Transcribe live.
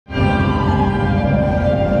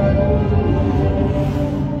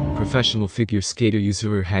professional figure skater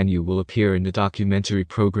Yuzuru Hanyu will appear in the documentary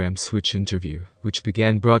program Switch Interview, which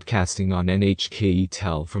began broadcasting on NHK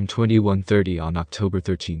Tel from 21:30 on October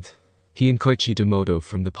 13th. He and Koichi Demoto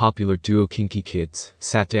from the popular duo Kinky Kids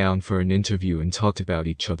sat down for an interview and talked about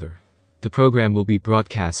each other. The program will be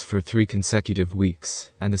broadcast for 3 consecutive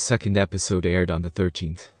weeks, and the second episode aired on the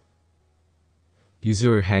 13th.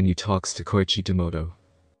 Yuzuru Hanyu talks to Koichi Demoto.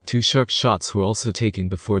 2 sharp shots were also taken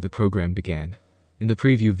before the program began. In the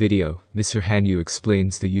preview video, Mr. Hanyu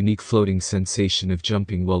explains the unique floating sensation of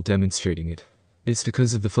jumping while demonstrating it. It's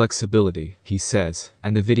because of the flexibility, he says,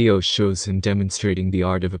 and the video shows him demonstrating the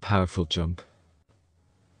art of a powerful jump.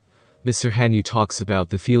 Mr. Hanyu talks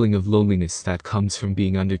about the feeling of loneliness that comes from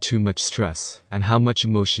being under too much stress, and how much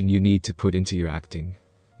emotion you need to put into your acting.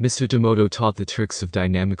 Mr. Demoto taught the tricks of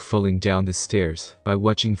dynamic falling down the stairs by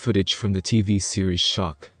watching footage from the TV series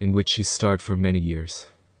Shock, in which he starred for many years.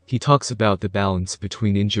 He talks about the balance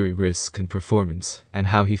between injury risk and performance, and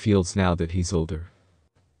how he feels now that he's older.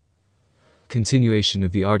 Continuation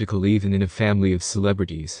of the article. Even in a family of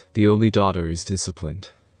celebrities, the only daughter is disciplined.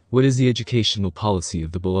 What is the educational policy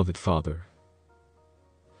of the beloved father?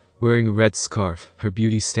 Wearing a red scarf, her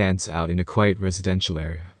beauty stands out in a quiet residential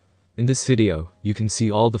area. In this video, you can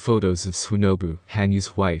see all the photos of Tsunobu,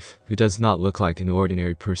 Hanyu's wife, who does not look like an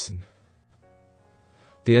ordinary person.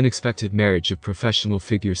 The unexpected marriage of professional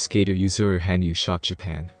figure skater Yuzuru Hanyu shocked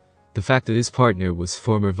Japan. The fact that his partner was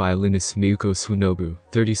former violinist Miyuko Tsunobu,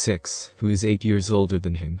 36, who is 8 years older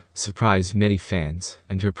than him, surprised many fans,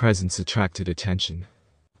 and her presence attracted attention.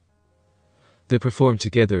 They performed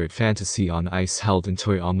together at Fantasy on Ice held in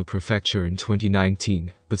Toyama Prefecture in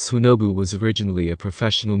 2019, but Tsunobu was originally a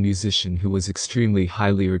professional musician who was extremely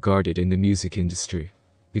highly regarded in the music industry.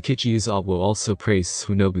 Yukichi Izawa also praised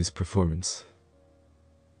Tsunobu's performance.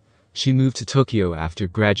 She moved to Tokyo after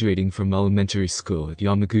graduating from elementary school at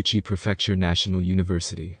Yamaguchi Prefecture National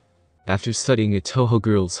University. After studying at Toho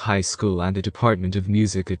Girls High School and the Department of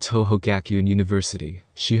Music at Toho Gakuin University,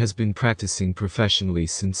 she has been practicing professionally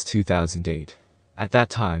since 2008. At that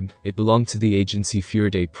time, it belonged to the agency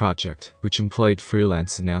Furedate Project, which employed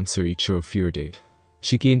freelance announcer Ichiro Furedate.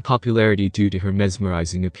 She gained popularity due to her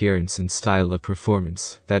mesmerizing appearance and style of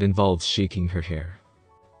performance that involves shaking her hair.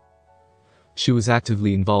 She was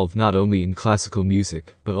actively involved not only in classical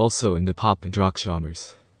music, but also in the pop and rock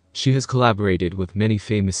genres. She has collaborated with many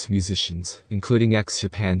famous musicians, including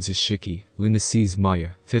ex-Japan's Ishiki, Lunasea's Maya,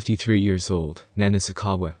 53 years old, Nana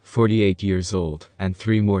Sakawa, 48 years old, and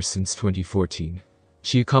 3 more since 2014.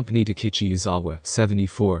 She accompanied Yukichi Izawa,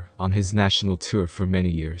 74, on his national tour for many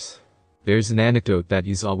years. There's an anecdote that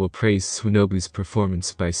Izawa praised Tsunobu's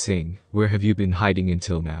performance by saying, "Where have you been hiding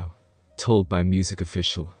until now?" Told by music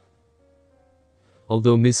official.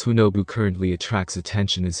 Although Ms. Tsunobu currently attracts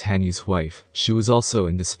attention as Hanyu's wife, she was also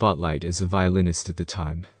in the spotlight as a violinist at the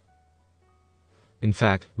time. In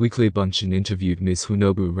fact, Weekly Bunchin interviewed Ms.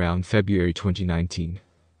 Tsunobu around February 2019.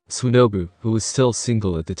 Tsunobu, who was still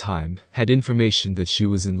single at the time, had information that she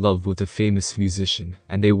was in love with a famous musician,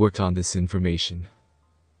 and they worked on this information.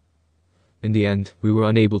 In the end, we were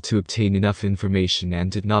unable to obtain enough information and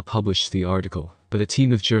did not publish the article, but a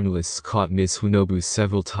team of journalists caught Ms. Tsunobu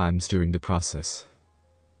several times during the process.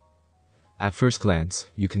 At first glance,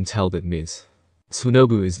 you can tell that Ms.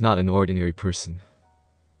 Tsunobu is not an ordinary person.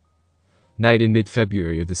 Night in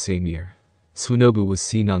mid-February of the same year, Tsunobu was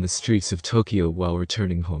seen on the streets of Tokyo while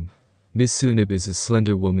returning home. Ms. Tsunobu is a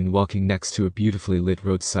slender woman walking next to a beautifully lit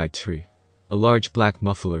roadside tree. A large black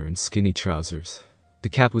muffler and skinny trousers. The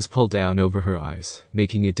cap was pulled down over her eyes,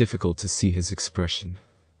 making it difficult to see his expression.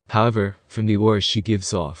 However, from the aura she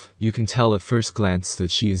gives off, you can tell at first glance that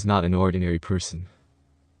she is not an ordinary person.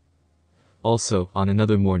 Also, on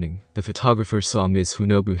another morning, the photographer saw Ms.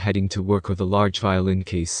 Tsunobu heading to work with a large violin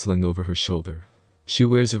case slung over her shoulder. She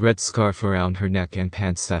wears a red scarf around her neck and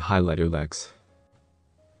pants that highlight her legs.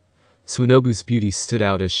 Tsunobu's beauty stood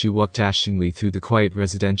out as she walked dashingly through the quiet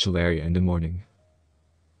residential area in the morning.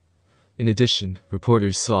 In addition,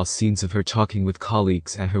 reporters saw scenes of her talking with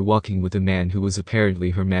colleagues and her walking with a man who was apparently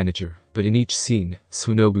her manager, but in each scene,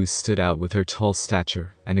 Tsunobu stood out with her tall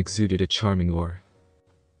stature and exuded a charming aura.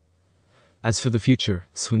 As for the future,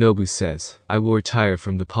 Tsunobu says, "I will retire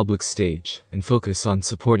from the public stage and focus on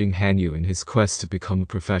supporting Hanyu in his quest to become a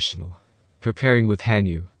professional." Her pairing with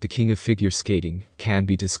Hanyu, the king of figure skating, can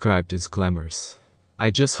be described as glamorous. "I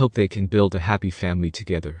just hope they can build a happy family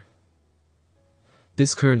together."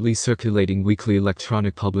 This currently circulating weekly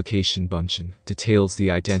electronic publication Bunchin details the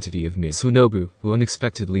identity of Ms. Tsunobu, who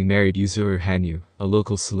unexpectedly married Yuzuru Hanyu, a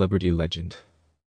local celebrity legend.